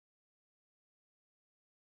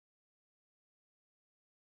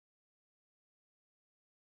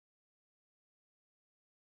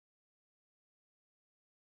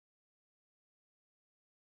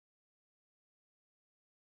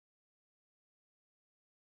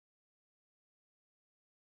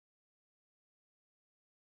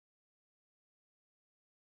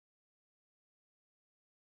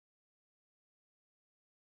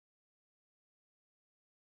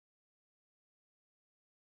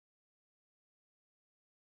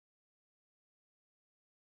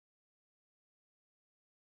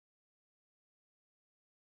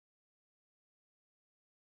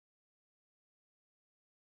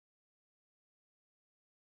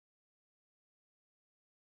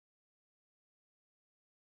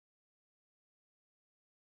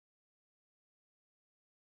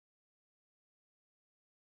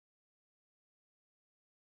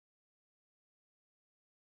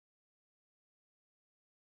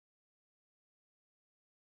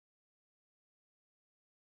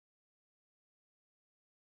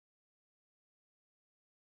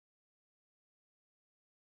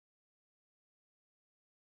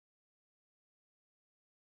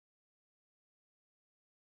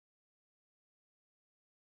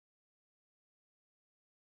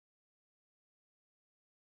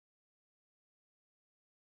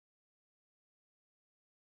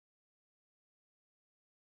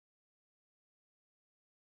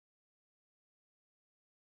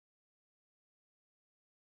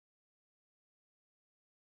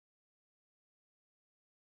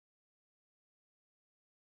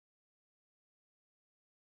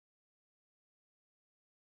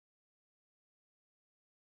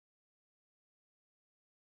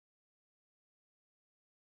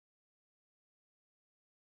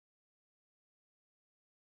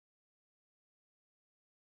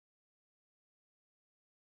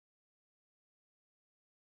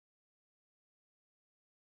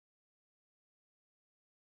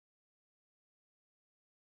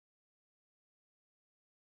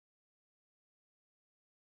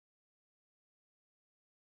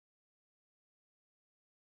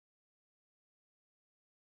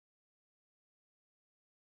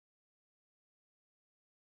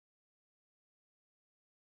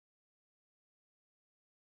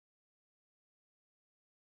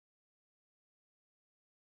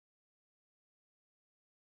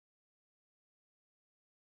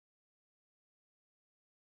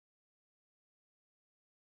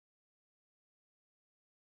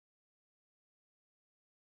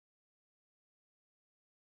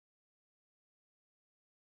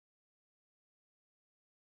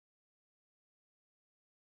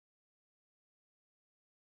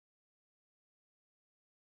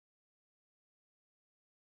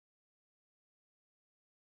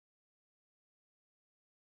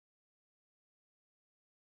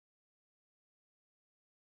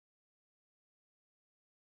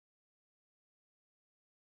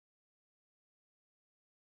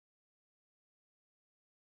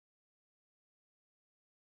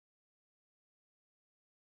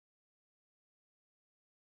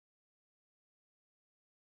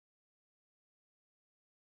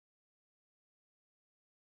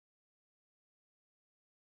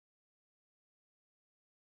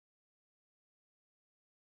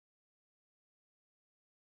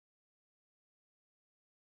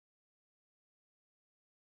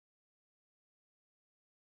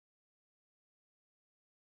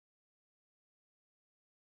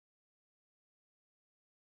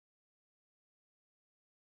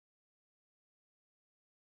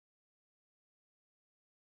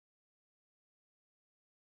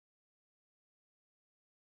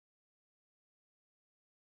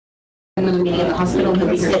in the meeting at the hospital, he'll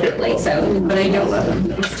be here shortly. So, but I don't love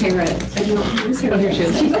him. It's Tara. I don't miss her. Oh, here she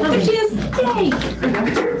is. There she is. Yay!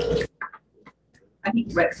 I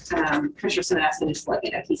think what Commissioner Senate asked me to let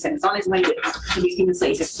me know. He said it's on his way. Can you see the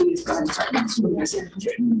place? Please go ahead and start.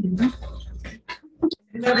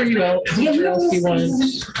 Whenever you know, who else you want to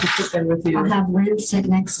sit there with you? I'll have Lynn sit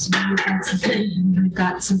next to me. We've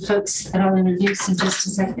got some folks that I'll introduce in just a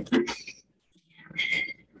second.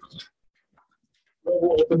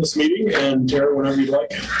 We'll open this meeting, and Tara, whenever you'd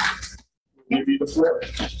like, we'll give you the floor.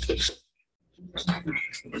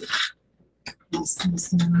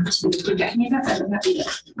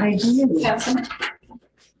 I do.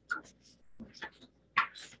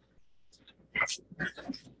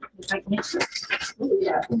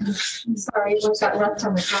 Yeah. Sorry, we got left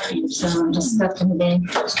on the copy, so I'm just stuck in the game.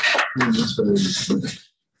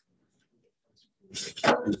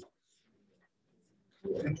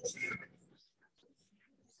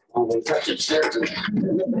 In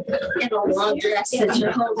a long dress that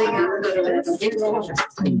you're holding out.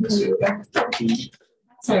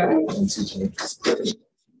 It's all right.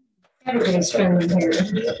 Everybody's friendly here.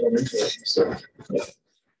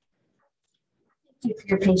 Thank you for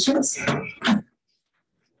your patience. I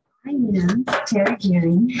am Tara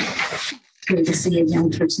Gearing. Good to see a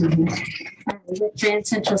young person here. I live at Grand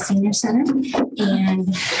Central Senior Center,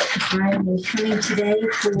 and I'm coming today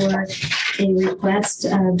for a request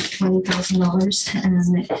of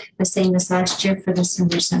 $20,000, the same as last year for the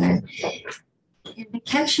Senior Center. And to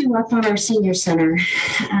catch you up on our Senior Center,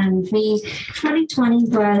 2020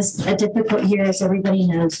 was a difficult year, as everybody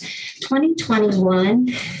knows.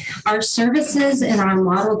 2021, our services and our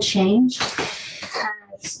model changed.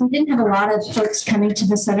 We didn't have a lot of folks coming to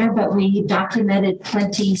the center, but we documented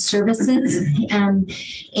plenty services. And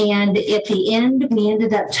at the end, we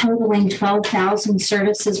ended up totaling 12,000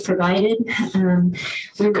 services provided. Some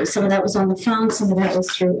of that was on the phone, some of that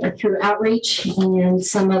was through outreach, and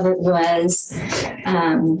some of it was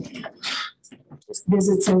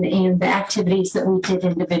visits and the activities that we did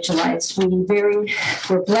individualized.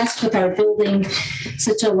 We're blessed with our building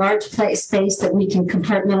such a large space that we can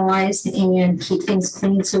compartmentalize and keep things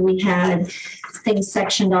clean. So we had things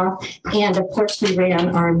sectioned off, and of course we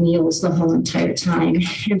ran our meals the whole entire time.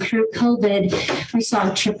 And through COVID, we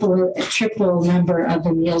saw a triple number of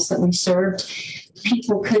the meals that we served.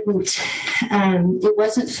 People couldn't, it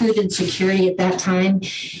wasn't food insecurity at that time.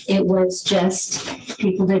 It was just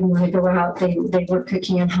people didn't want to go out. They weren't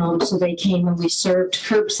cooking at home. So they came and we served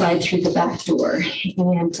curbside through the back door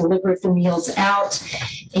and delivered the meals out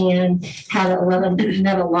and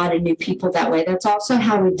met a lot of new people that way. That's also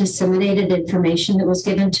how we disseminated information that was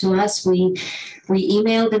given to us. We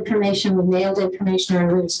emailed information, we mailed information.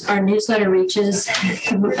 Our newsletter reaches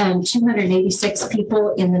 286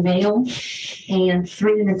 people in the mail and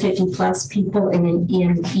 350 plus people in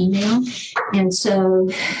email. And so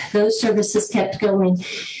those services kept going.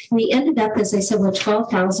 We ended up, as I said, with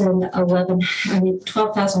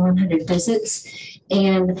 12,100 visits.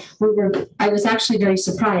 And I was actually very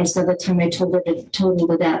surprised by the time I told her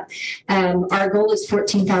that. Our goal is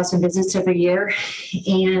 14,000 visits every year,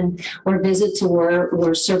 or visits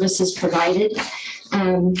or services provided.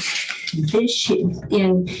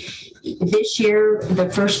 This year, the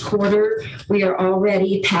first quarter, we are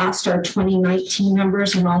already past our 2019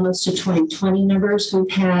 numbers and almost to 2020 numbers. We've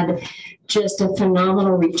had just a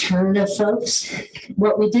phenomenal return of folks.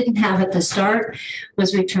 What we didn't have at the start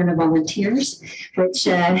was return of volunteers, which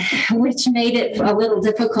made it a little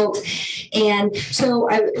difficult. And so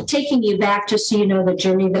I'm taking you back just so you know the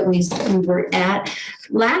journey that we were at.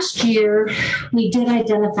 Last year, we did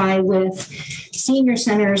identify with senior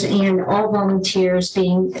centers and all volunteers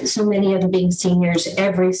being, so many of them being seniors,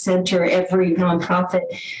 every center, every nonprofit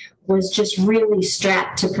was just really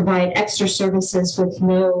strapped to provide extra services with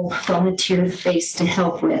no volunteer base to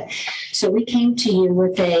help with. So we came to you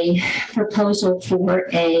with a proposal for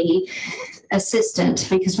a assistant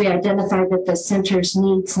because we identified that the center's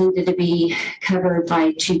needs needed to be covered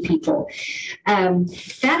by 2 people.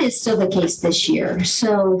 That is still the case this year.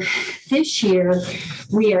 So this year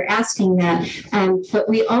we are asking that, but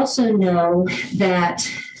we also know that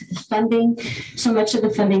funding, so much of the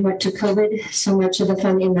funding went to COVID, so much of the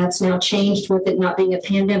funding that's now changed with it not being a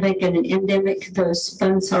pandemic and an endemic, those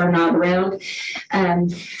funds are not around.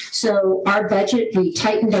 So our budget, we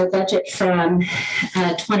tightened our budget from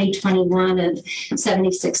 2021 of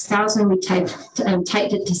 76,000, we tightened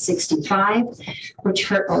it to 65, which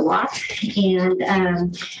hurt a lot.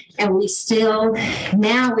 And we still,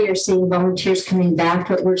 now we are seeing volunteers coming back,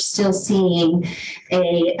 but we're still seeing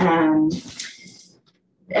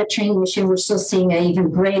a training mission, we're still seeing an even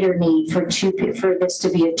greater need for this to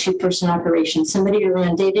be a two-person operation. Somebody to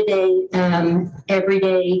run day-to-day,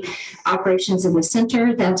 everyday operations in the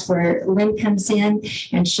center. That's where Lynn comes in,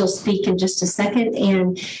 and she'll speak in just a second.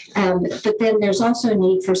 And but then there's also a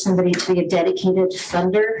need for somebody to be a dedicated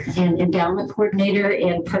funder and endowment coordinator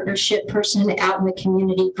and partnership person out in the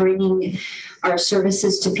community, bringing our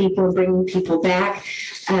services to people, bringing people back.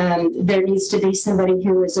 There needs to be somebody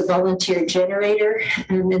who is a volunteer generator,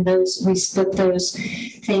 and those we split those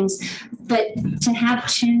things. But to have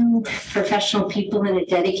two professional people in a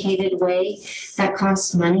dedicated way, that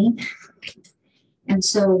costs money. And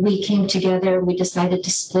so we came together and we decided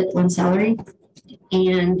to split one salary.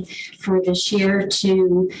 And for this year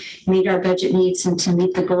to meet our budget needs and to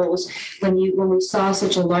meet the goals, when we saw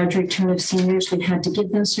such a large return of seniors, we had to give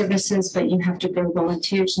them services, but you have to grow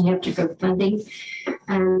volunteers and you have to grow funding.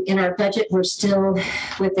 In our budget, we're still,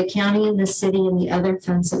 with the county and the city and the other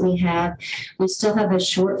funds that we still have a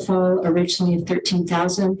shortfall originally of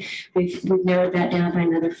 13,000. We've narrowed that down by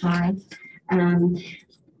another 5.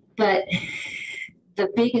 But the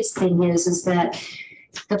biggest thing is that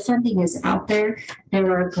the funding is out there.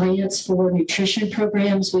 There are grants for nutrition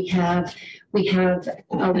programs. We have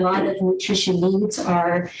a lot of nutrition needs.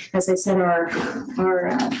 As I said,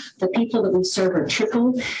 the people that we serve are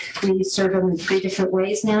triple. We serve them in 3 different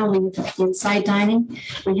ways now. We have inside dining.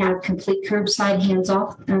 We have complete curbside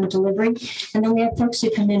hands-off delivery. And then we have folks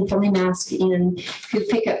who come in fully masked in, who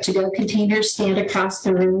pick up to-go containers, stand across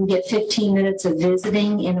the room, get 15 minutes of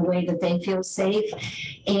visiting in a way that they feel safe.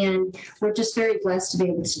 And we're just very blessed to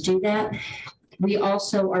be able to do that. We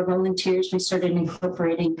also are volunteers. We started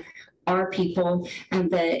incorporating our people, and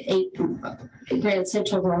the 8 Grand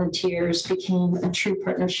Central volunteers became a true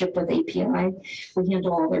partnership with API. We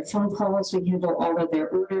handle all their phone calls, we handle all of their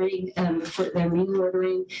ordering, for their meal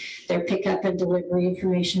ordering, their pickup and delivery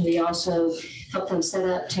information. We also help them set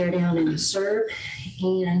up, tear down, and serve.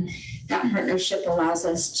 And that partnership allows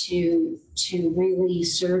us to really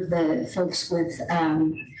serve the folks with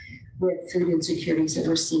food insecurities that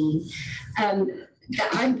we're seeing.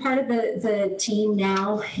 I'm part of the team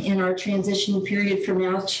now in our transition period from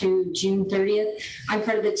now to June 30th. I'm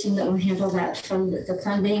part of the team that will handle that the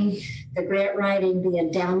funding, the grant writing, the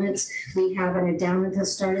endowments. We have an endowment that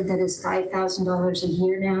started that is $5,000 a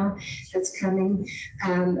year now that's coming.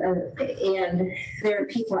 And there are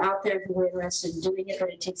people out there who are interested in doing it, but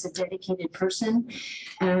it takes a dedicated person.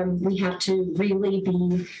 We have to really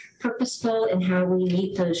be purposeful in how we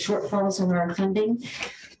meet the shortfalls in our funding.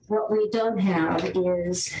 What we don't have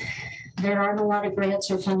is there aren't a lot of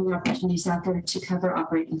grants or funding opportunities out there to cover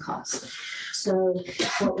operating costs. So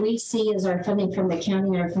what we see is our funding from the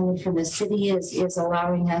county, our funding from the city is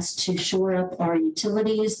allowing us to shore up our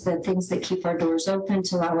utilities, the things that keep our doors open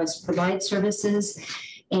to allow us to provide services.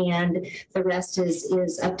 And the rest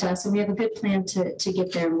is up to us. And we have a good plan to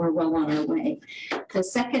get there, and we're well on our way. The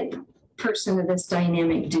second person of this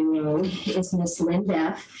dynamic duo is Miss Lynn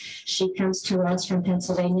Deff. She comes to us from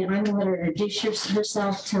Pennsylvania. I'm going to let her introduce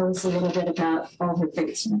herself, tell us a little bit about all her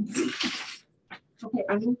great students. Okay,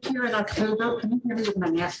 I moved here in October. Can you hear me with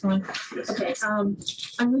my mask on? Okay,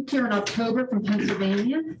 I moved here in October from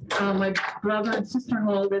Pennsylvania. My brother and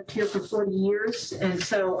sister-in-law lived here for 40 years, and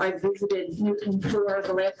so I visited Newton for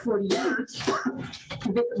the last 40 years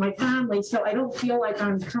to visit my family. So I don't feel like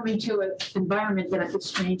I'm coming to an environment that is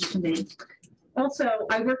strange to me. Also,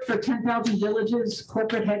 I worked for 10,000 Villages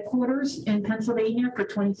corporate headquarters in Pennsylvania for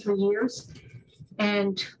 23 years,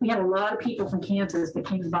 and we had a lot of people from Kansas that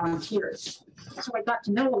came as volunteers. So I got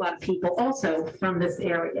to know a lot of people also from this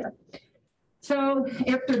area. So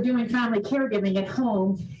after doing family caregiving at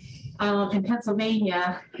home in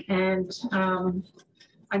Pennsylvania, and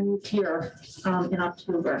I moved here in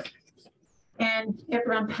October. And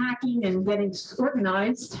after unpacking and getting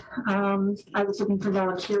organized, I was looking for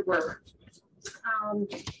volunteer work.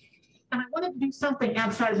 And I wanted to do something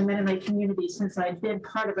outside of the Mennonite community, since I'd been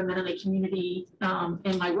part of a Mennonite community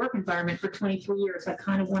in my work environment for 23 years. I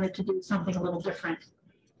kind of wanted to do something a little different.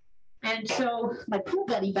 And so my pool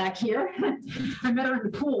buddy back here, I met her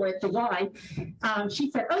in the pool at the Y.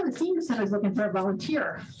 She said, oh, the senior center is looking for a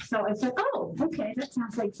volunteer. So I said, oh, okay, that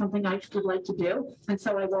sounds like something I would like to do. And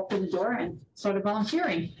so I walked in the door and started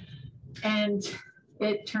volunteering. And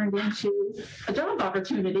it turned into a job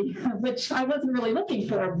opportunity, which I wasn't really looking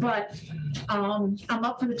for, but I'm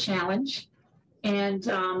up for the challenge. And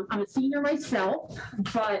I'm a senior myself,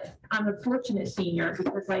 but I'm a fortunate senior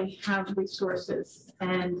because I have resources,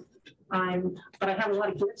 and but I have a lot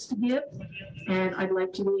of gifts to give, and I'd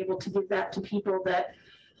like to be able to give that to people that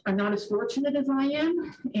are not as fortunate as I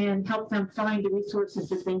am and help them find the resources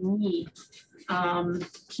that they need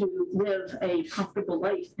to live a comfortable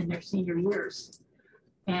life in their senior years.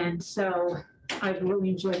 And so I've really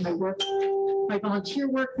enjoyed my work, my volunteer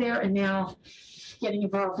work there, and now getting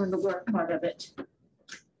involved in the work part of it.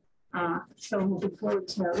 So I'm looking forward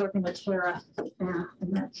to working with Tara in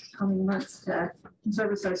the coming months to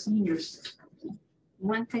service our seniors.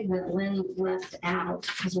 One thing that Lynn left out,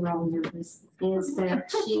 because we're all nervous, is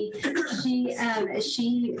that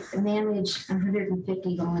she managed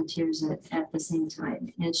 150 volunteers at the same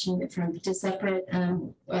time, and she went from to separate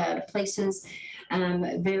places.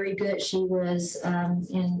 Very good. She was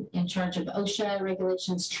in charge of OSHA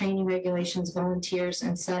regulations, training regulations, volunteers,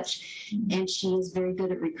 and such. And she is very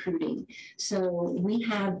good at recruiting. So we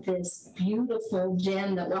have this beautiful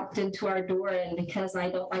gem that walked into our door, and because I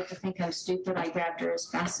don't like to think I'm stupid, I grabbed her as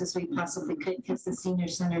fast as we possibly could, because the senior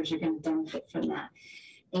centers are going to benefit from that.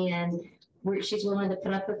 And she's willing to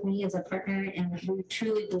put up with me as a partner, and we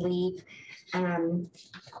truly believe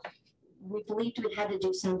we believed we had to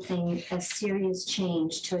do something, a serious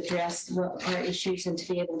change to address what our issues and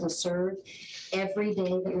to be able to serve. Every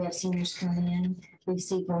day that we have seniors come in, we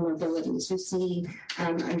see vulnerabilities. We see,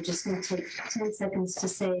 I'm just going to take 10 seconds to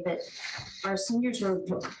say that our seniors were,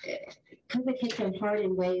 COVID hit them hard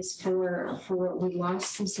in ways we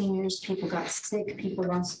lost some seniors, people got sick, people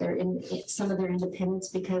lost some of their independence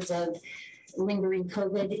because of lingering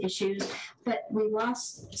COVID issues, but we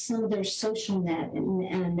lost some of their social net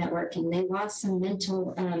and networking. They lost some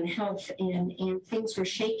mental health, and things were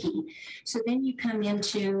shaky. So then you come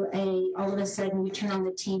into all of a sudden you turn on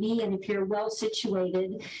the TV, and if you're well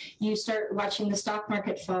situated, you start watching the stock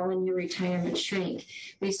market fall and your retirement shrink.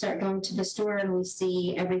 We start going to the store and we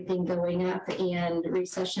see everything going up and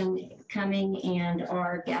recession coming and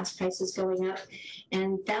our gas prices going up.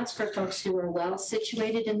 And that's for folks who are well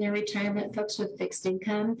situated in their retirement, folks with fixed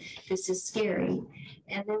income. This is scary.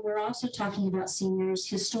 And then we're also talking about seniors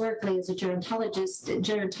historically as a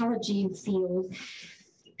gerontology field.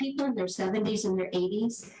 People in their 70s and their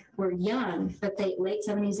 80s were young, but late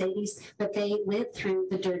 70s, 80s, but they lived through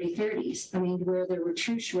the dirty 30s. I mean, where there were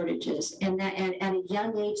true shortages, and at a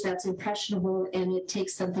young age, that's impressionable, and it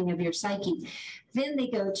takes something of your psyche. Then they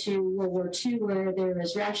go to World War II, where there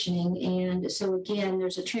was rationing, and so again,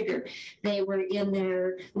 there's a trigger. They were in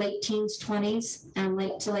their late teens, 20s, and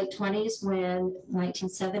late 20s when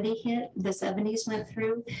 1970 hit. The 70s went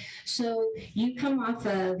through. So you come off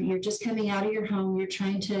of, you're just coming out of your home, you're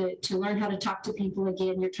trying to learn how to talk to people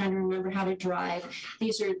again, you're trying to remember how to drive.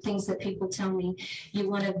 These are things that people tell me. You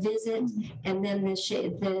want to visit, and then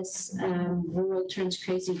this world turns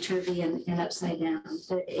crazy, turvy, and upside down.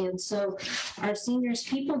 And so our seniors,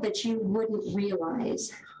 people that you wouldn't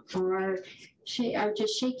realize are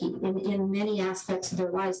just shaky in many aspects of their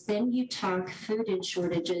lives. Then you talk food and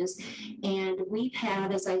shortages, and we've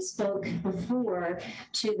had, as I spoke before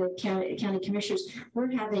to the county commissioners, we're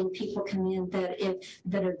having people come in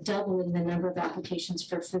that are doubling the number of applications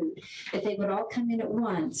for food. If they would all come in at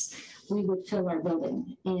once, we would fill our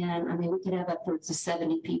building, and I mean, we could have upwards of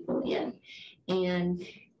 70 people in, and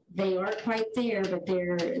they aren't quite there, but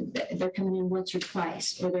they're coming in once or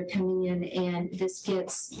twice, or they're coming in and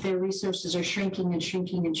their resources are shrinking and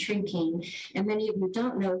shrinking and shrinking. And many of you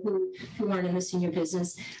don't know who aren't in the senior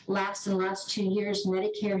business. In the last 2 years,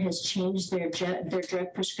 Medicare has changed their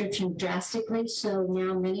drug prescription drastically. So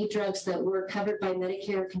now many drugs that were covered by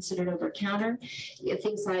Medicare are considered over counter.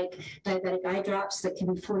 Things like diabetic eye drops that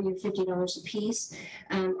can be $40 or $50 a piece.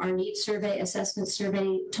 Our needs assessment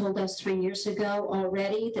survey told us 3 years ago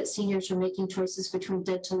already that seniors are making choices between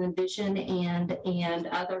dental and vision and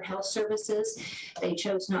other health services. They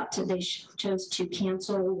chose chose to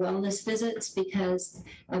cancel wellness visits because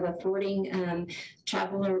of affording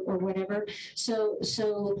travel or whatever. So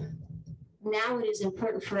now it is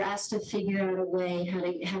important for us to figure out a way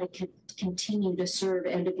how to continue to serve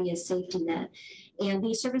and to be a safety net. And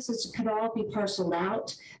these services could all be parceled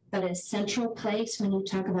out, but a central place when you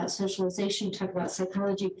talk about socialization, you talk about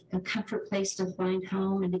psychology, a comfort place to find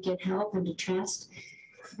home and to get help and to trust,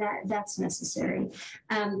 that's necessary.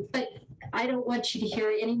 But I don't want you to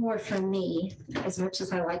hear any more from me, as much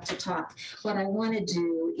as I like to talk. What I want to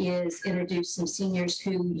do is introduce some seniors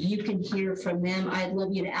who you can hear from them. I'd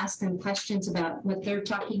love you to ask them questions about what they're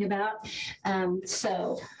talking about.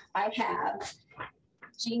 So I have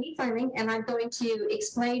Jeannie Fleming, and I'm going to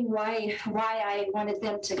explain why I wanted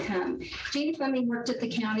them to come. Jeannie Fleming worked at the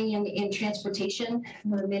county in transportation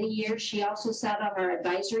for many years. She also sat on our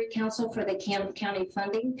advisory council for the county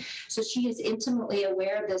funding. So she is intimately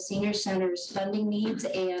aware of the senior center's funding needs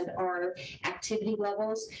and our activity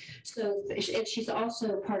levels. So, and she's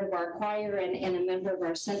also part of our choir and a member of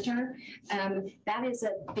our center. That is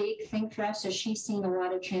a big thing for us. So she's seen a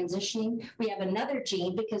lot of transitioning. We have another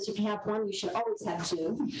Jean, because if you have one, you should always have two.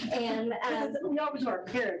 And we always are a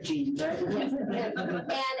pair of Jeans, right?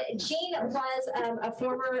 and Jean was a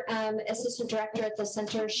former assistant director at the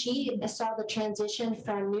center. She saw the transition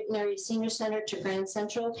from Newton Area Senior Center to Grand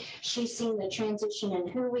Central. She's seen the transition in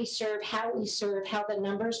who we serve, how the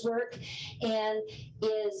numbers work, and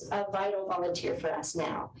is a vital volunteer for us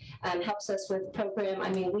now. Helps us with program. I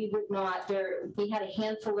mean, we would not, we had a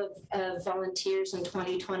handful of volunteers in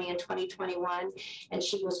 2020 and 2021, and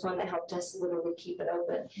she was one that helped us literally keep it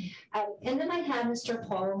open. And then I had Mr.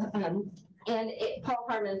 Paul, Paul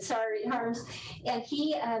Harmon, and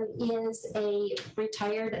he is a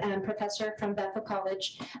retired professor from Bethel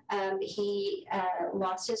College. He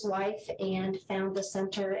lost his wife and found the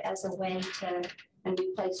center as a way to a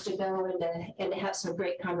new place to go and to have some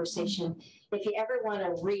great conversation. If you ever want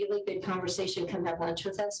a really good conversation, come have lunch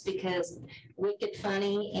with us, because wicked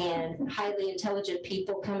funny and highly intelligent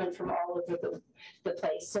people coming from all over the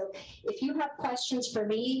place. So if you have questions for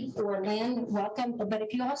me or Lynn, welcome. But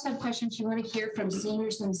if you also have questions, you want to hear from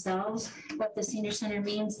seniors themselves, what the senior center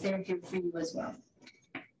means, they're here for you as well.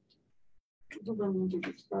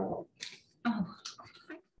 Oh.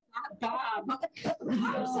 Bob.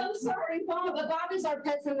 I'm so sorry, Bob. But Bob is our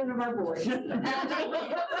president of our board. But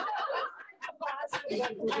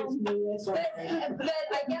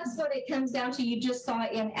I guess what it comes down to, you just saw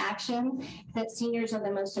in action that seniors are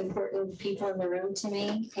the most important people in the room to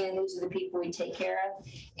me, and these are the people we take care of.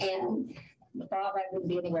 And Bob, I wouldn't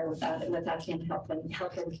be anywhere without him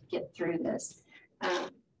helping get through this.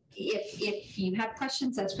 If you have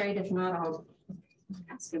questions, that's great. If not, I'll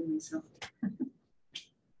ask them myself.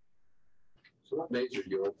 So what days are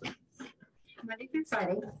you open? Monday through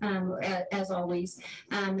Friday, as always.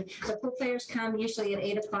 The pool players come usually at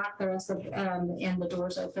 8 o'clock. The rest of and the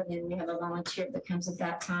doors open, and we have a volunteer that comes at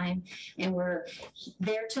that time. And we're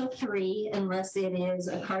there till 3, unless it is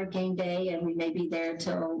a card game day, and we may be there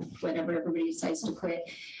till whenever everybody decides to quit.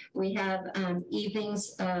 We have evening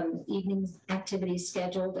activities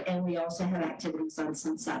scheduled, and we also have activities on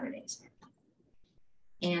some Saturdays.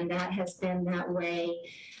 And that has been that way.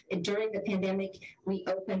 During the pandemic, we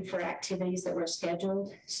opened for activities that were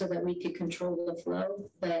scheduled so that we could control the flow,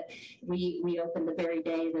 but we opened the very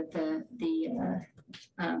day that the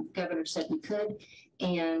governor said we could,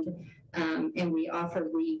 and we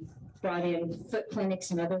brought in foot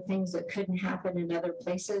clinics and other things that couldn't happen in other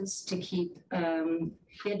places to keep, we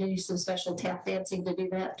had to do some special tap dancing to do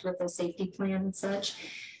that with a safety plan and such.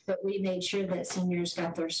 But we made sure that seniors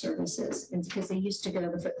got their services, and because they used to go,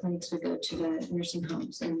 the foot clinics would go to the nursing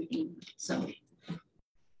homes, and so.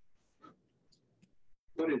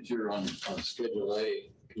 What is your on Schedule A?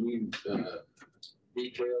 Can you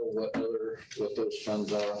detail what those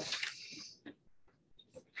funds are?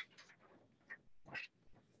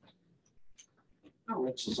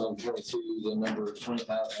 Which is on 22, the number is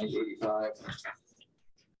 20,885.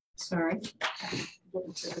 Sorry,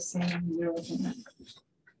 getting to the same you're looking at.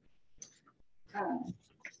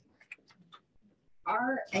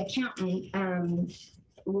 Our accountant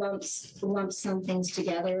lumps some things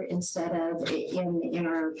together instead of in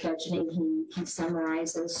our budgeting. He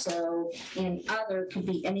summarizes. So in other could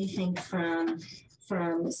be anything from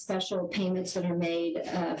special payments that are made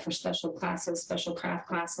for special classes, special craft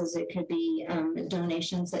classes. It could be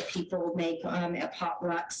donations that people make at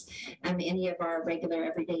potlucks. Any of our regular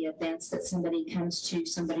everyday events that somebody comes to,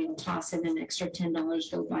 somebody will toss in an extra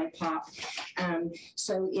 $10, go buy pop.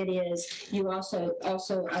 So it is, you also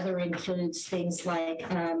other includes things like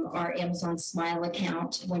our Amazon Smile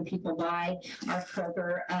account when people buy, our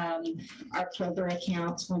Kroger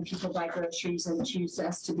accounts when people buy groceries and choose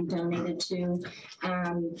us to be donated to.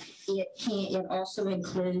 It also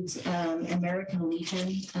includes American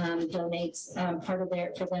Legion donates part of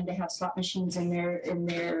for them to have slot machines in their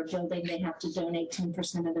building. They have to donate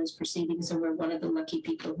 10% of those proceedings, and we're one of the lucky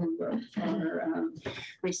people who are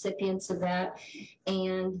recipients of that.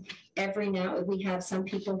 And every now we have some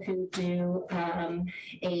people who do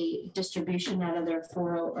a distribution out of their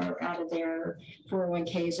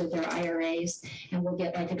 401ks or their IRAs, and we'll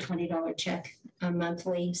get like a $20 check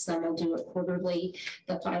monthly, some will do it quarterly.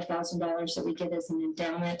 The $5,000 that we get as an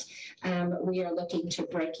endowment, we are looking to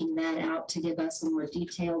breaking that out to give us a more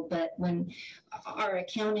detail. But when our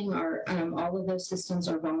accounting, all of those systems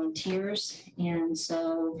are volunteers, and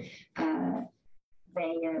so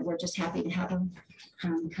we're just happy to have them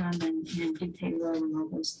come and do payroll and all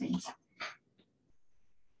those things.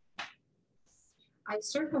 I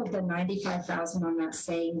circled the 95,000 on that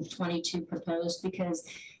same 22 proposed because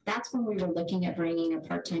that's when we were looking at bringing a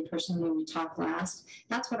part-time person when we talked last.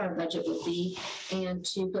 That's what our budget would be. And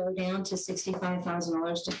to go down to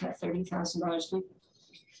 $65,000 to cut $30,000,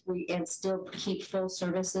 we and still keep full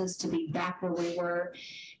services to be back where we were.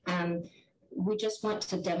 We just want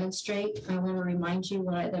to demonstrate. I want to remind you,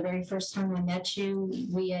 when the very first time I met you,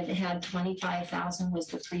 we had 25,000 was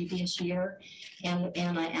the previous year, and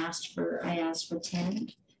I asked for 10,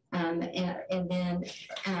 and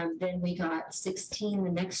then we got 16 the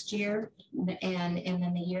next year, and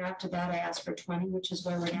then the year after that I asked for 20, which is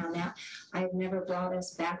where we're now. I've never brought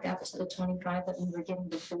us back up to the 25 that we were getting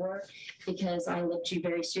before, because I looked you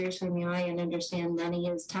very seriously in the eye and understand money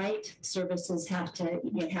is tight. Services has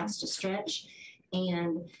to stretch.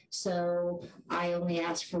 And so I only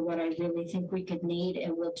asked for what I really think we could need,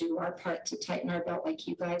 and we'll do our part to tighten our belt like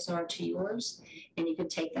you guys are to yours. And you can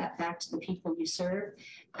take that back to the people you serve.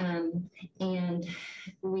 And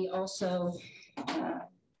we also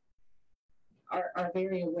are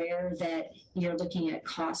very aware that you're looking at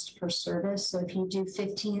cost per service. So if you do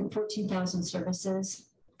 14,000 services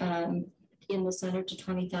in the center to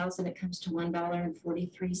 20,000, it comes to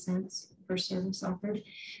 $1.43 per service offered.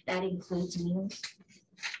 That includes meals.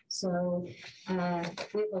 So we have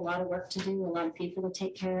a lot of work to do, a lot of people to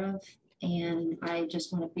take care of, and I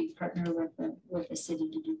just want to be partner with the city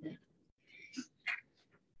to do that.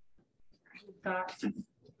 We've got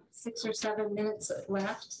 6 or 7 minutes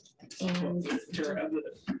left. And Tara,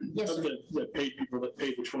 yes, sir. the paid people that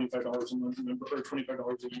pay the $25 a month member or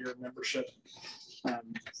 $25 a year membership,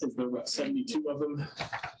 is there about 72 of them?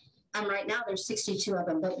 Right now there's 62 of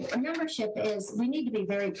them, but a membership is, we need to be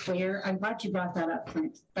very clear. I'm glad you brought that up,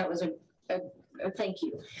 Clint. That was a thank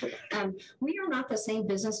you. We are not the same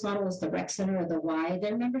business model as the rec center or the Y.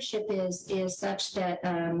 Their membership is such that,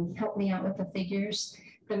 help me out with the figures.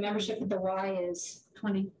 The membership of the Y is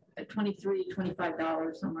 $23,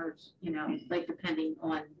 $25 somewhere, like depending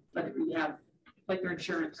on whether you have, like your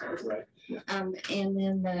insurance is. Right. Yeah. And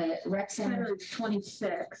then the rec center is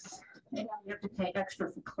 26. And you have to pay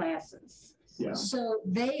extra for classes. Yeah. So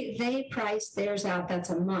they price theirs out. That's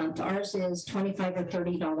a month. Ours is $25 or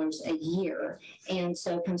 $30 a year, and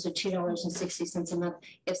so it comes to $2.60 a month.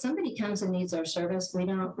 If somebody comes and needs our service, we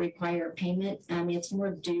don't require payment. It's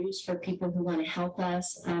more dues for people who want to help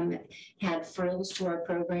us, add frills to our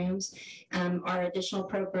programs. Our additional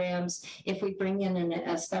programs, if we bring in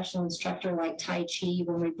a special instructor like Tai Chi,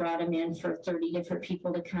 when we brought him in for 30 different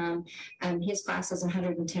people to come, his class is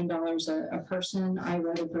 $110 a person. I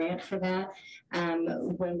wrote a grant for that.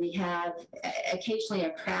 When we have occasionally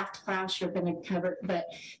a craft class, you're going to cover, but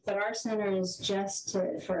our center is just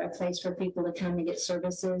for a place for people to come and get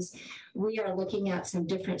services. We are looking at some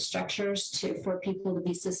different structures for people to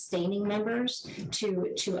be sustaining members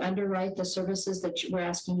to underwrite the services that we're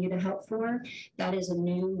asking you to help for. That is a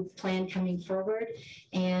new plan coming forward.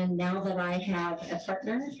 And now that I have a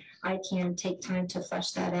partner, I can take time to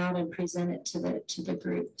flesh that out and present it to the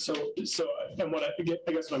group. So, and what I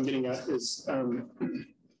guess what I'm getting at is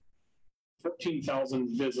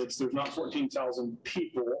 14,000 visits. There's not 14,000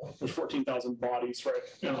 people. There's 14,000 bodies, right,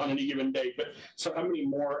 on any given day. But so, how many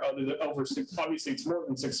more other than over 6? Obviously, it's more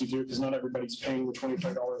than 62 because not everybody's paying the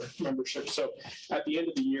 $25 membership. So, at the end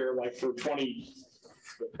of the year, like for 20.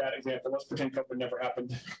 Bad example, let's pretend COVID never happened.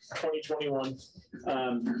 2021,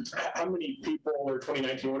 how many people, or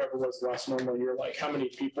 2019, whatever was the last normal year, like how many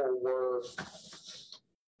people were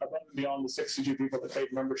above and beyond the 62 people that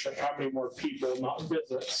paid membership? How many more people, not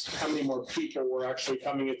visits, how many more people were actually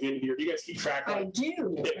coming at the end of the year? Do you guys keep track of? I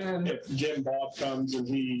do. If Jim Bob comes and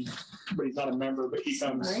but he's not a member, but he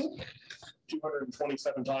comes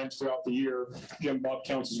 227 times throughout the year, Jim Bob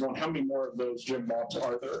counts as one. How many more of those Jim Bobs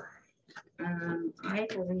are there? I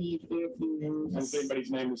believe it is. If anybody's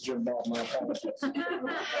name is Jim Bob, my apologies.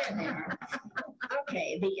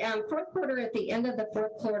 Okay, the fourth quarter, at the end of the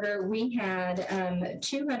fourth quarter, we had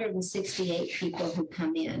 268 people who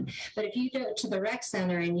come in. But if you go to the rec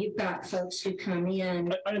center and you've got folks who come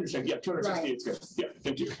in. I understand. Yeah, 268 is good. Yeah,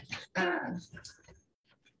 thank you.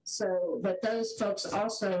 So, but those folks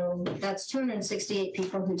also, that's 268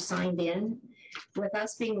 people who signed in. with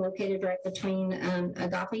us being located right between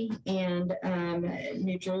Agape and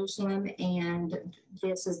New Jerusalem, and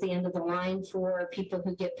this is the end of the line for people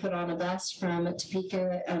who get put on a bus from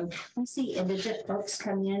Topeka. We see indigent folks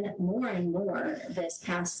come in more and more this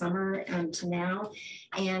past summer to now,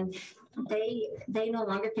 and they no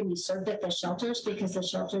longer can be served at the shelters because the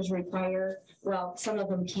shelters require, well, some of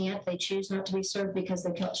them can't. They choose not to be served because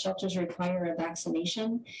the shelters require a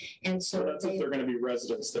vaccination. And so that's if they're going to be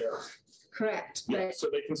residents there. Correct. Yeah, But so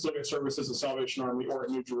they can still get services at Salvation Army or at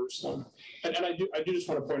New Jerusalem. And I do just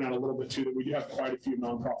want to point out a little bit too that we do have quite a few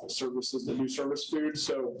nonprofit services that do service food.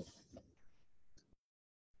 So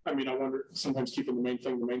I mean, I wonder, sometimes keeping the main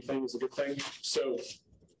thing is a good thing. So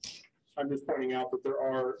I'm just pointing out that there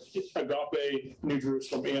are Agape, New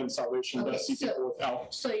Jerusalem, and Salvation does see people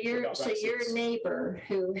without. So your neighbor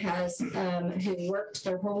who has who worked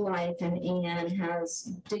their whole life and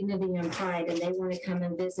has dignity and pride, and they want to come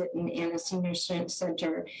and visit in a senior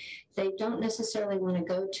center, they don't necessarily want to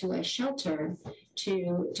go to a shelter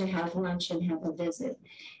to have lunch and have a visit.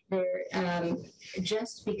 They're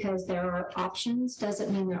just because there are options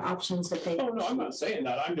doesn't mean there are options that they. Oh no, I'm not saying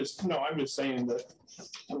that. I'm just saying that.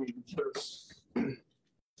 I mean, there's. I'm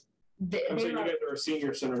saying you guys are a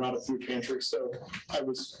senior center, not a food pantry. So I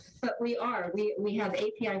was. But we are. We have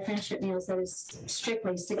API friendship meals that is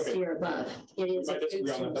strictly 60 or above. It is. I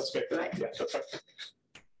disagree on that. That's okay. Right. Yeah, that's fine.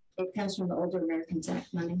 It comes from the Older Americans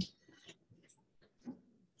Act money.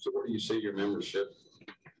 So where do you see your membership?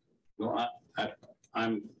 Well,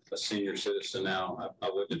 I'm a senior citizen now. I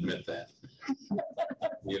wouldn't admit that,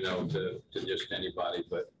 you know, to just anybody,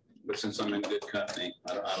 but since I'm in good company,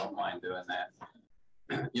 I don't mind doing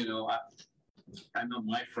that. You know, I know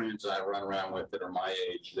my friends I run around with that are my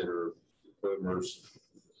age, that are boomers.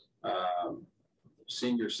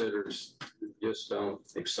 Senior centers just don't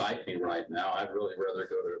excite me right now. I'd really rather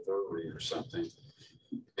go to a brewery or something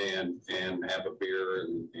and have a beer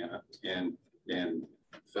and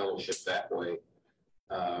fellowship that way.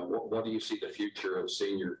 What do you see the future of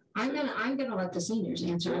senior? I'm gonna let the seniors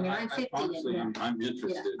answer. I mean, I'm 50. Honestly, I'm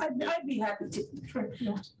interested. Yeah. I'd be happy to.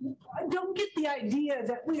 I don't get the idea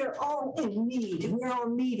that we are all in need. We're all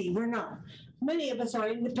needy. We're not. Many of us are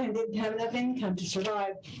independent, have enough income to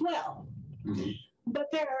survive well. Mm-hmm.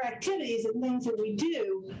 But there are activities and things that we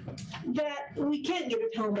do that we can't get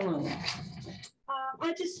at home alone.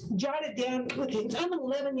 I just jotted down with things. I'm an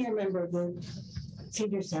 11-year member of the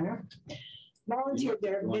senior center. Volunteered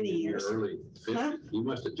there many years. Early. Huh? You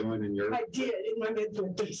must have joined in your. I did in my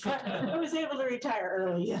mid-50s. I was able to retire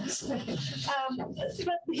early, yes.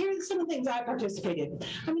 But here's some of the things I participated in.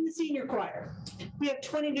 I'm in the senior choir. We have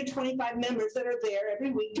 20 to 25 members that are there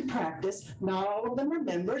every week to practice. Not all of them are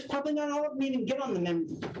members. Probably not all of them even get on the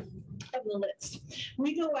list.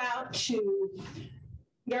 We go out to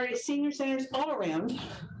various senior centers all around,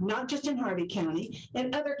 not just in Harvey County,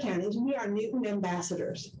 and other counties. We are Newton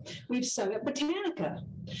ambassadors. We've sung at Botanica.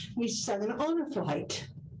 We've sung an honor flight.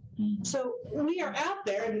 So we are out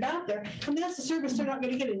there and about there, and that's the service they're not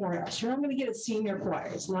going to get anywhere else. You're not going to get a senior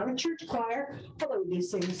choir. It's not a church choir, although we do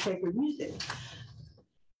sing sacred music.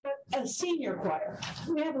 But a senior choir.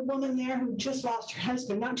 We have a woman there who just lost her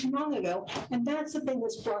husband not too long ago, and that's the thing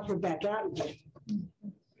that's brought her back out again.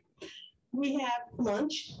 We have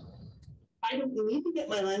lunch. I don't need to get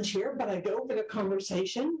my lunch here, but I go for the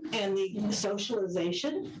conversation and the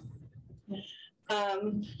socialization.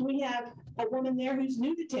 We have a woman there who's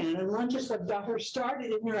new to town, and lunches have got her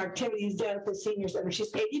started in her activities down at the senior center.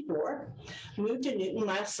 She's 84, moved to Newton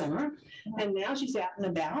last summer, and now she's out and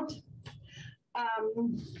about.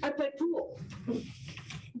 I play pool.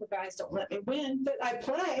 The guys don't let me win, but I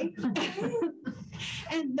play.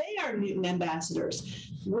 And they are Newton ambassadors.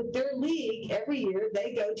 With their league, every year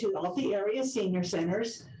they go to all the area senior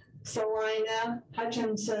centers, Salina,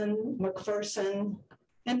 Hutchinson, McPherson,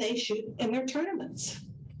 and they shoot in their tournaments.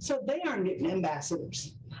 So they are Newton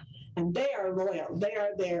ambassadors. And they are loyal. They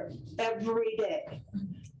are there every day.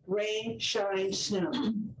 Rain, shine, snow.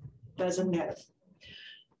 Doesn't matter.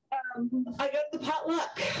 I go to the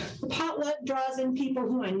potluck. The potluck draws in people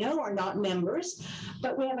who I know are not members,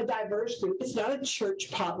 but we have a diverse group. It's not a church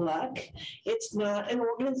potluck. It's not an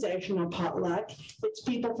organizational potluck. It's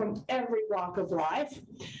people from every walk of life.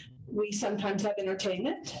 We sometimes have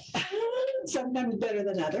entertainment, sometimes better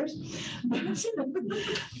than others. And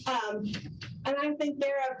I think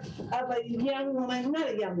they're of a young woman, not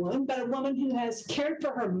a young woman, but a woman who has cared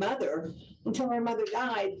for her mother until her mother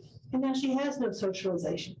died, and now she has no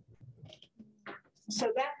socialization.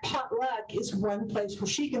 So that potluck is one place where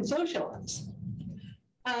she can socialize.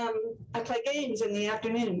 I play games in the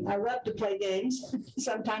afternoon. I love to play games.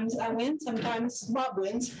 Sometimes I win, sometimes Bob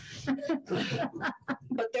wins.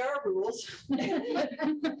 But there are rules. And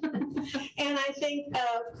I think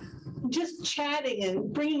just chatting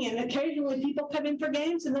and bringing in, occasionally people come in for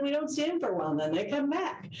games and then we don't see them for a while, and then they come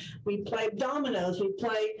back. We play dominoes, we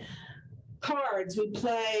play cards, we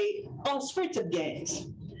play all sorts of games.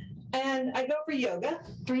 And I go for yoga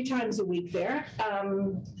 3 times a week there.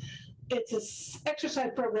 It's an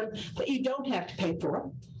exercise program that you don't have to pay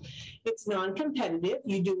for. It's non-competitive.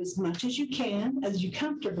 You do as much as you can, as you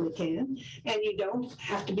comfortably can, and you don't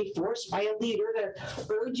have to be forced by a leader to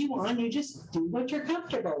urge you on. You just do what you're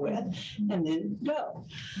comfortable with and then go.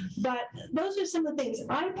 But those are some of the things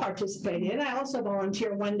I participate in. I also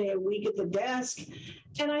volunteer 1 day a week at the desk.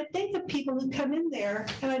 And I think the people who come in there,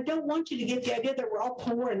 and I don't want you to get the idea that we're all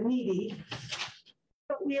poor and needy,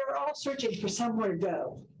 but we are all searching for somewhere to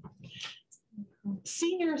go.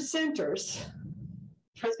 Senior centers,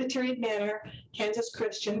 Presbyterian Manor, Kansas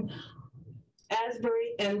Christian,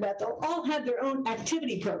 Asbury, and Bethel all have their own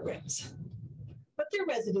activity programs, but their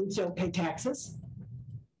residents don't pay taxes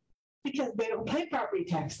because they don't pay property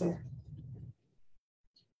tax there.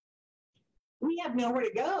 We have nowhere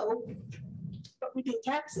to go, but we pay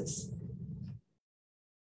taxes.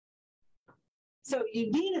 So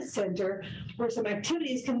you need a center where some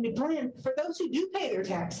activities can be planned for those who do pay their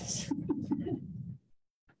taxes.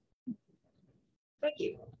 Thank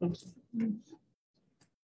you.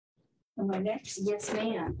 Am I next? Yes,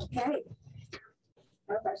 ma'am. Okay.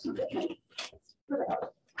 I'll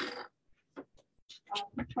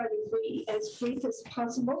try to be as brief as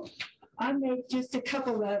possible. I made just a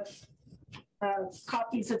couple of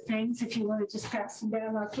copies of things. If you want to just pass them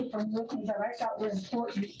down, I'll keep on looking, but I thought were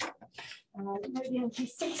important. Maybe into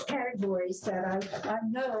 6 categories that I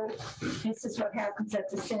know this is what happens at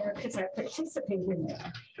the center because I participate in it.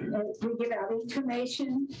 We give out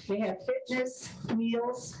information, we have fitness,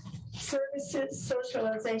 meals, services,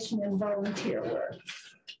 socialization, and volunteer work.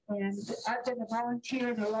 And I've been a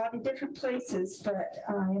volunteer in a lot of different places, but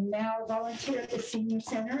I am now a volunteer at the senior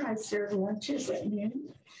center. I serve lunches at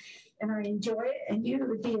noon. And I enjoy it, and you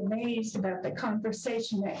would be amazed about the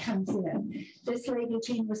conversation that comes in. This lady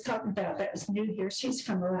Jean was talking about that was new here. She's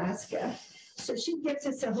from Alaska. So she gives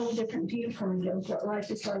us a whole different viewpoint of what life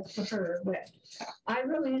is like for her. But I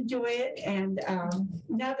really enjoy it, and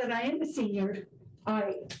now that I am a senior,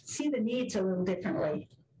 I see the needs a little differently.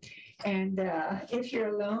 And if you're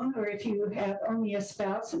alone or if you have only a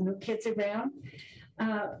spouse and no kids around,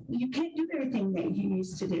 you can't do everything that you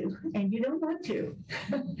used to do, and you don't want to.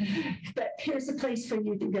 But here's a place for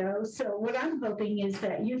you to go. So what I'm hoping is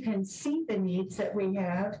that you can see the needs that we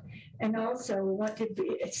have, and also want to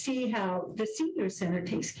see how the senior center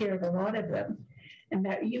takes care of a lot of them, and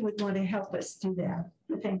that you would want to help us do that.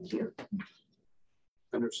 Thank you.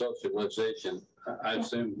 Under socialization, I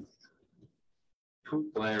assume pool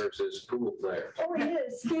players is pool players. Oh, it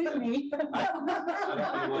is. Excuse me. I don't know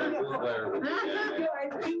what a pool player would be.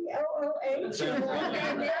 POOH.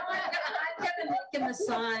 I'm gonna make him a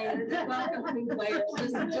sign. Welcome, pool players.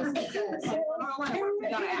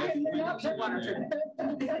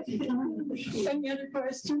 Any other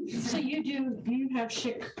questions? So you have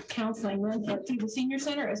SHIC counseling through the senior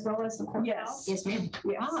center as well as the courthouse? Yes, ma'am.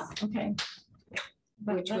 Yes. Okay.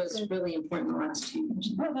 Which was really important the last 2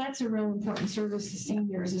 years. Well, that's a real important service to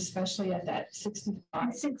seniors, especially at that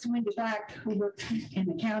 65. Since Wendy Black, who worked in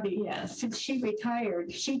the county, since she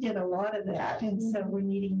retired, she did a lot of that. And so we're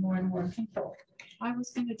needing more and more people. I was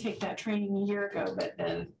going to take that training a year ago, but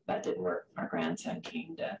then that didn't work. Our grandson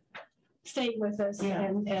came to stay with us.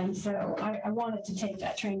 And so I wanted to take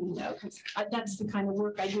that training though, because that's the kind of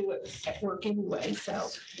work I do at work anyway.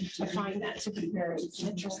 So I find that to be very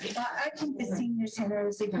interesting. I think the senior center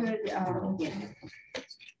is a good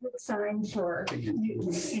sign for,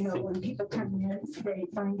 you know, when people come in, they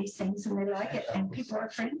find these things and they like it, and people are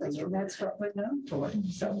friendly, and that's what we're known for.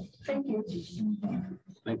 So thank you.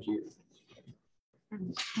 Thank you. The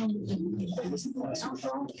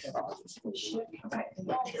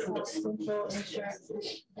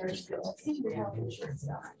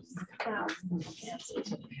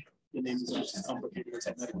name is just complicated.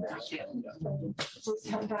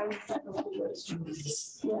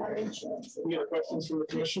 Any other questions from the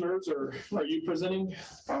commissioners, or are you presenting?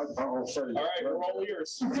 I'll say. All right, we're all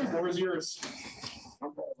ears. The floor is yours.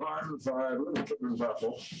 I'm in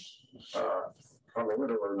Bethel. I'm a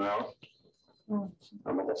widower now.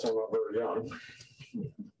 I'm also not very young.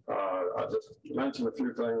 I just mentioned a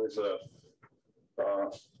few things,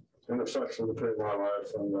 intersection between my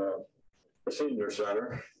life and the senior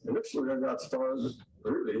center. Initially, I got started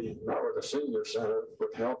really, not with the senior center, but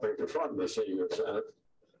helping to fund the senior center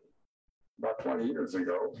about 20 years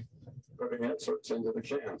ago, putting inserts into the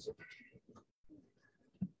cans.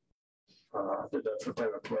 I did that for 10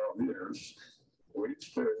 or 12 years. We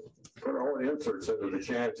used to put all the inserts into the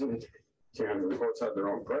cans, and cans, of course, had their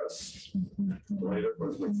own press. Later it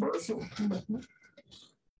was McPherson.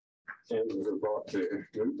 And we bought to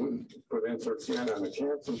Newton, put inserts in, and the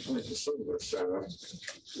cans and the senior center,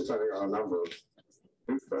 depending on the number of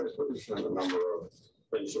newspapers and the number of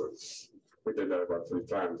inserts. We did that about 3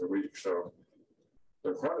 times a week. So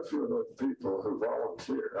there are quite a few of those people who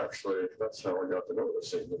volunteer. Actually, that's how I got to know the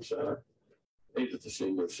senior center. Ate at the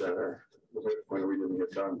senior center when we didn't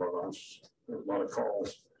get done by lunch. There were a lot of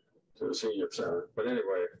calls to the senior center. But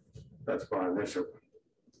anyway, that's my initial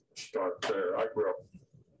start there. I grew up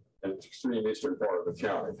in the extreme eastern part of the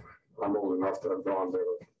county. I'm old enough to have gone to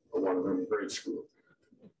one of them grade school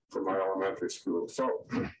for my elementary school. So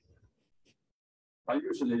I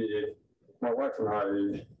usually, my wife and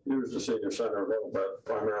I use the senior center a little bit,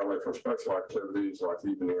 primarily for special activities like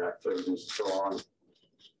evening activities and so on.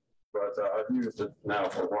 But I've used it now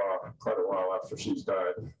for a while, quite a while after she's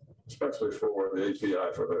died, especially for the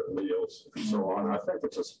API for the meals and so on. I think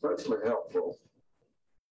it's especially helpful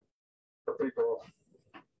for people,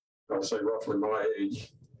 I'll say roughly my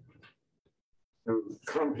age, who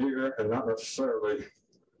come here and not necessarily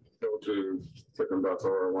go to Kitchen Bethel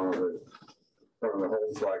or one of the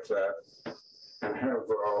homes like that, and have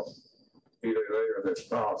either they or their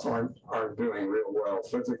spouse aren't doing real well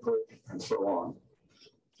physically and so on.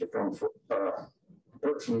 To come for a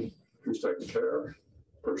person who's taken care of,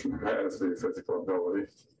 a person who has the physical ability,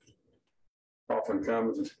 often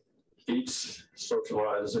comes, eats,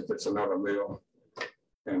 socializes, gets another meal,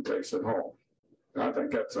 and takes it home. And I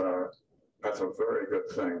think that's a very good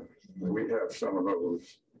thing. We have some of those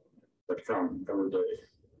that come every day.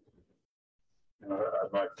 And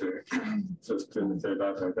I'd like to just indicate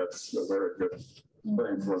I think that's a very good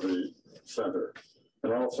thing for the center.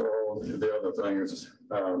 And also the other things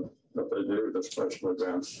that they do, the special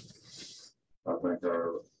events, I think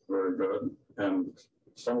are very good. And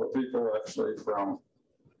some of the people actually from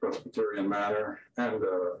Presbyterian Manor and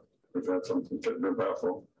we've had some from Kitchener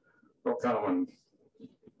Bethel will come and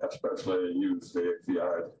especially use the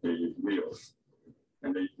API meals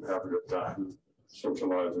and eat and have a good time,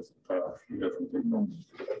 socialize with different people.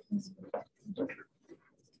 Thank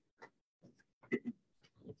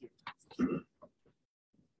you.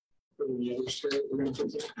 Any other story we're going to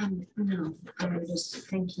take? No, I was just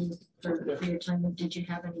thanking for your time. Did you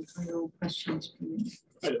have any final questions for me?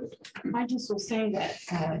 I just will say that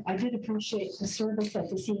I did appreciate the service at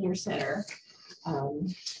the senior center.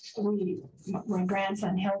 My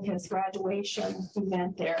grandson held his graduation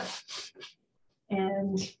event there,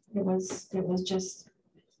 and it was just.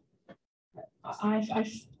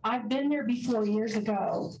 I've been there before years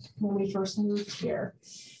ago when we first moved here,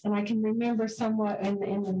 and I can remember somewhat in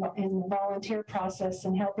the volunteer process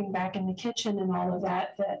and helping back in the kitchen and all of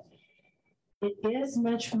that. That it is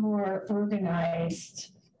much more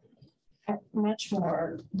organized, much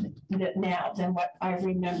more now than what I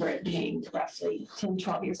remember it being roughly 10,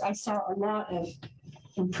 12 years. I saw a lot of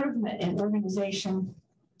improvement in organization,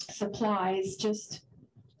 supplies, just.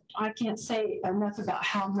 I can't say enough about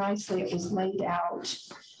how nicely it was laid out,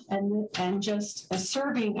 and just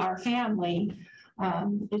serving our family.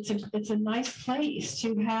 It's a nice place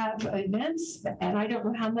to have events, and I don't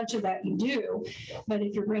know how much of that you do, but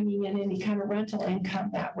if you're bringing in any kind of rental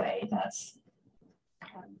income that way, that's.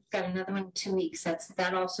 Got another one in 2 weeks.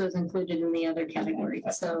 That also is included in the other category.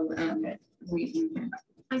 So I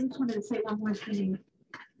just wanted to say one more thing.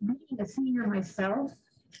 Being a senior myself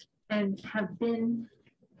and have been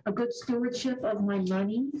a good stewardship of my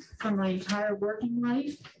money for my entire working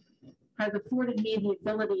life has afforded me the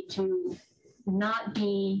ability to not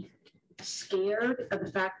be scared of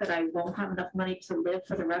the fact that I won't have enough money to live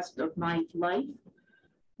for the rest of my life.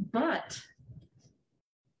 But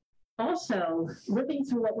also living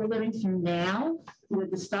through what we're living through now with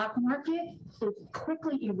the stock market is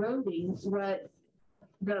quickly eroding what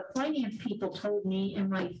the finance people told me in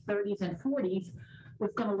my 30s and 40s was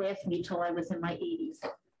going to last me till I was in my 80s.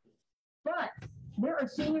 But there are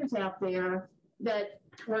seniors out there that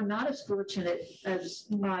were not as fortunate as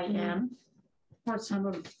I am, or some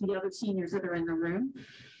of the other seniors that are in the room,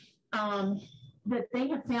 that they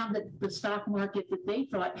have found that the stock market that they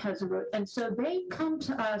thought has eroded. And so they come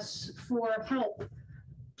to us for help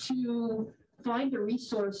to find the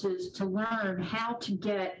resources to learn how to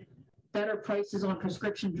get better prices on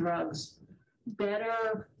prescription drugs,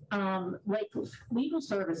 better like legal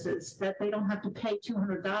services, that they don't have to pay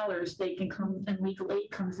 $200, they can come and legal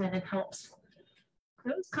aid comes in and helps.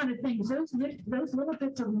 Those kind of things, those little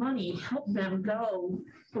bits of money help them go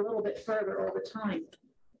a little bit further all the time.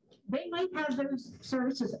 They might have those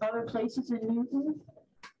services other places in Newton,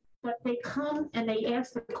 but they come and they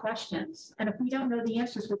ask the questions. And if we don't know the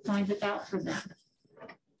answers, we find it out for them.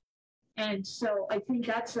 And so I think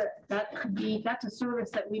that's a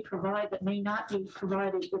service that we provide that may not be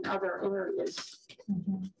provided in other areas.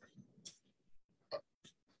 Mm-hmm.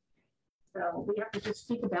 So we have to just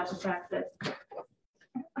think about the fact that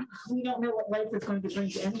we don't know what life is going to bring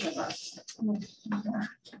to any of us.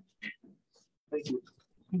 Thank you.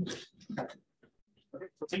 Okay,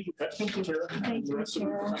 well, thank you, Pat. Thank you, Tara. Thank you,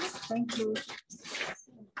 Tara. Thank you.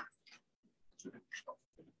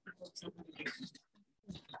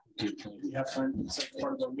 We have time to set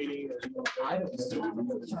part of our meeting. I don't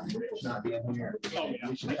know. Not being here. Oh,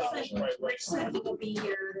 yeah. Rich said he will be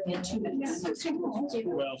here in 2 minutes.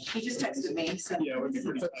 Well, He just texted me, so. yeah, we'd be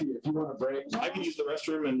pretty tight. If you want a break. I can use the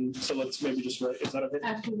restroom, and so let's maybe just write. Is that okay?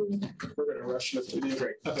 Absolutely. We're gonna rush it.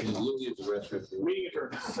 Great. Okay. You'll use the restroom. Meeting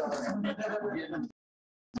adjourned.